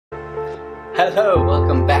Hello,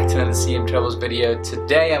 welcome back to another CM Travels video.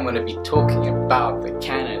 Today I'm going to be talking about the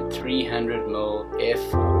Canon 300mm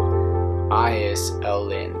f4 ISL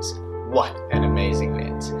lens. What an amazing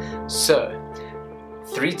lens. So,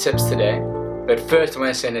 3 tips today, but first I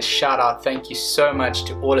want to send a shout out. Thank you so much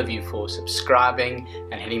to all of you for subscribing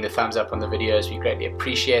and hitting the thumbs up on the videos. We greatly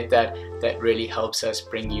appreciate that. That really helps us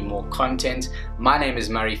bring you more content. My name is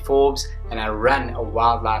Murray Forbes and I run a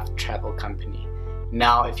wildlife travel company.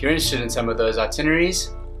 Now, if you're interested in some of those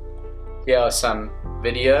itineraries, here are some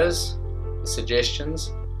videos,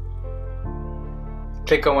 suggestions.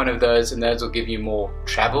 Click on one of those and those will give you more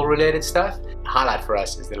travel related stuff. The highlight for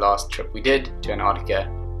us is the last trip we did to Antarctica.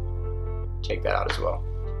 Check that out as well.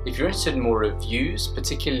 If you're interested in more reviews,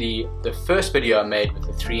 particularly the first video I made with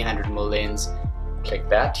the 300mm lens, click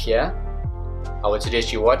that here. I would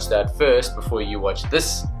suggest you watch that first before you watch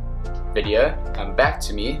this video. Come back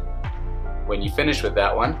to me when you finish with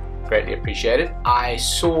that one. Greatly appreciate it. I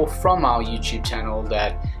saw from our YouTube channel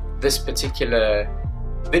that this particular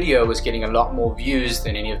video was getting a lot more views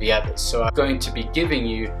than any of the others. So I'm going to be giving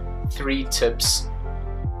you 3 tips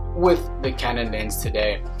with the Canon lens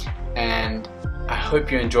today. And I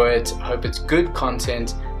hope you enjoy it. I hope it's good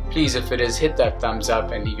content. Please, if it is, hit that thumbs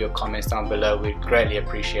up and leave your comments down below. We'd greatly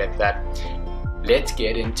appreciate that. Let's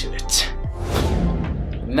get into it.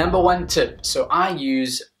 Number 1 tip. So I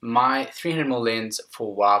use my 300mm lens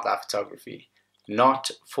for wildlife photography, not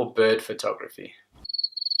for bird photography.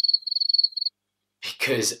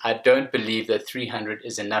 Because I don't believe that 300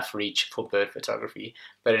 is enough reach for bird photography,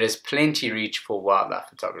 but it is plenty reach for wildlife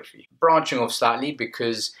photography. Branching off slightly,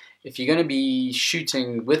 because if you're going to be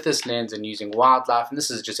shooting with this lens and using wildlife, and this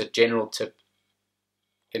is just a general tip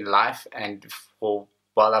in life and for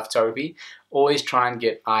wildlife photography, always try and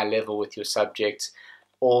get eye level with your subject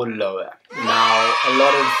or lower. Now, a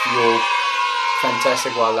lot of your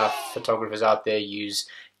fantastic wildlife photographers out there use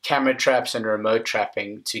camera traps and remote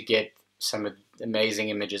trapping to get some of the amazing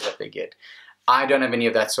images that they get. I don't have any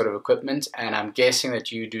of that sort of equipment, and I'm guessing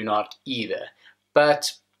that you do not either.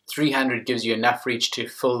 But 300 gives you enough reach to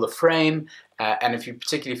fill the frame, and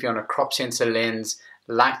particularly if you're on a crop sensor lens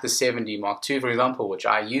like the 70 Mark II, for example, which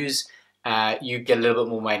I use, you get a little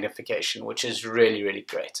bit more magnification, which is really, really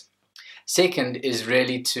great. Second is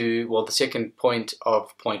really the second point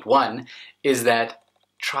of point 1 is that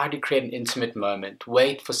try to create an intimate moment.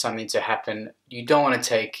 Wait for something to happen. You don't want to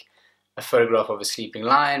take a photograph of a sleeping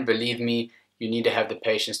lion. Believe me, you need to have the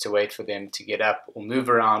patience to wait for them to get up or move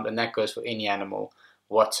around, and that goes for any animal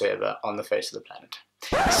whatsoever on the face of the planet.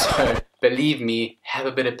 So believe me, have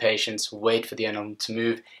a bit of patience, wait for the animal to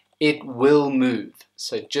move. It will move,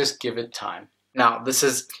 so just give it time. Now, this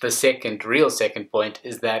is the real second point,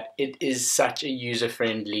 is that it is such a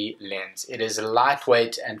user-friendly lens. It is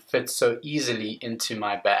lightweight and fits so easily into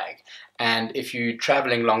my bag. And if you're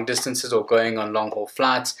traveling long distances or going on long-haul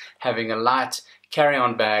flights, having a light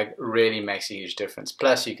carry-on bag really makes a huge difference.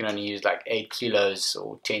 Plus, you can only use like 8 kilos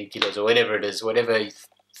or 10 kilos or whatever it is, whatever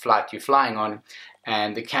flight you're flying on.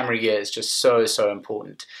 And the camera gear is just so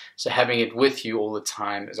important. So having it with you all the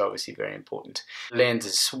time is obviously very important. The lens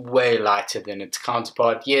is way lighter than its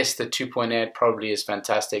counterpart. Yes, the 2.8 probably is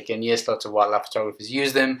fantastic, and yes, lots of wildlife photographers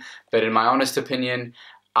use them, but in my honest opinion,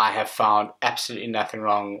 I have found absolutely nothing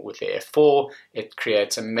wrong with the f4. It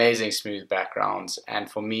creates amazing smooth backgrounds,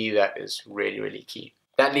 and for me that is really key.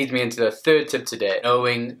 That leads me into the third tip today,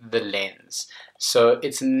 knowing the lens. So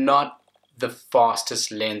it's not the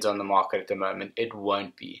fastest lens on the market at the moment. It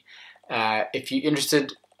won't be. If you're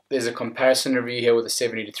interested, there's a comparison review here with the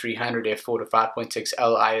 70-300 f4 to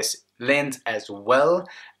 5.6L IS lens as well,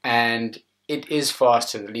 and it is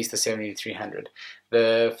faster, at least the 70-300.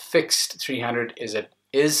 The fixed 300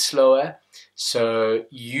 is slower, so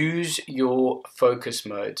use your focus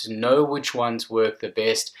modes. Know which ones work the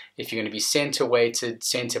best. If you're going to be center weighted,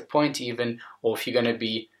 center point even, or if you're going to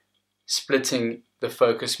be splitting the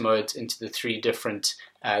focus modes into the 3 different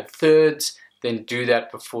thirds, then do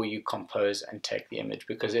that before you compose and take the image,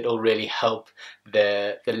 because it'll really help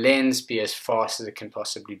the lens be as fast as it can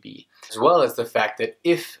possibly be. As well as the fact that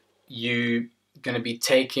if you're going to be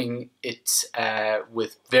taking it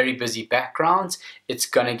with very busy backgrounds, it's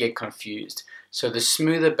going to get confused. So the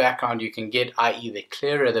smoother background you can get, i.e. the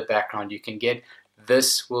clearer the background you can get,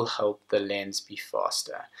 this will help the lens be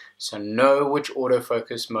faster. So know which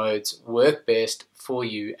autofocus modes work best for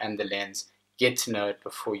you and the lens. Get to know it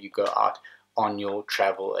before you go out on your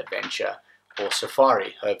travel adventure or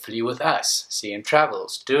safari, hopefully with us. CM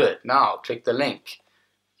Travels. Do it now. Click the link.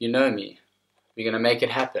 You know me. We're going to make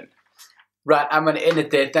it happen. Right, I'm going to end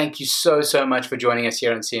it there. Thank you so much for joining us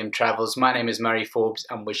here on CM Travels. My name is Murray Forbes.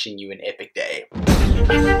 I'm wishing you an epic day.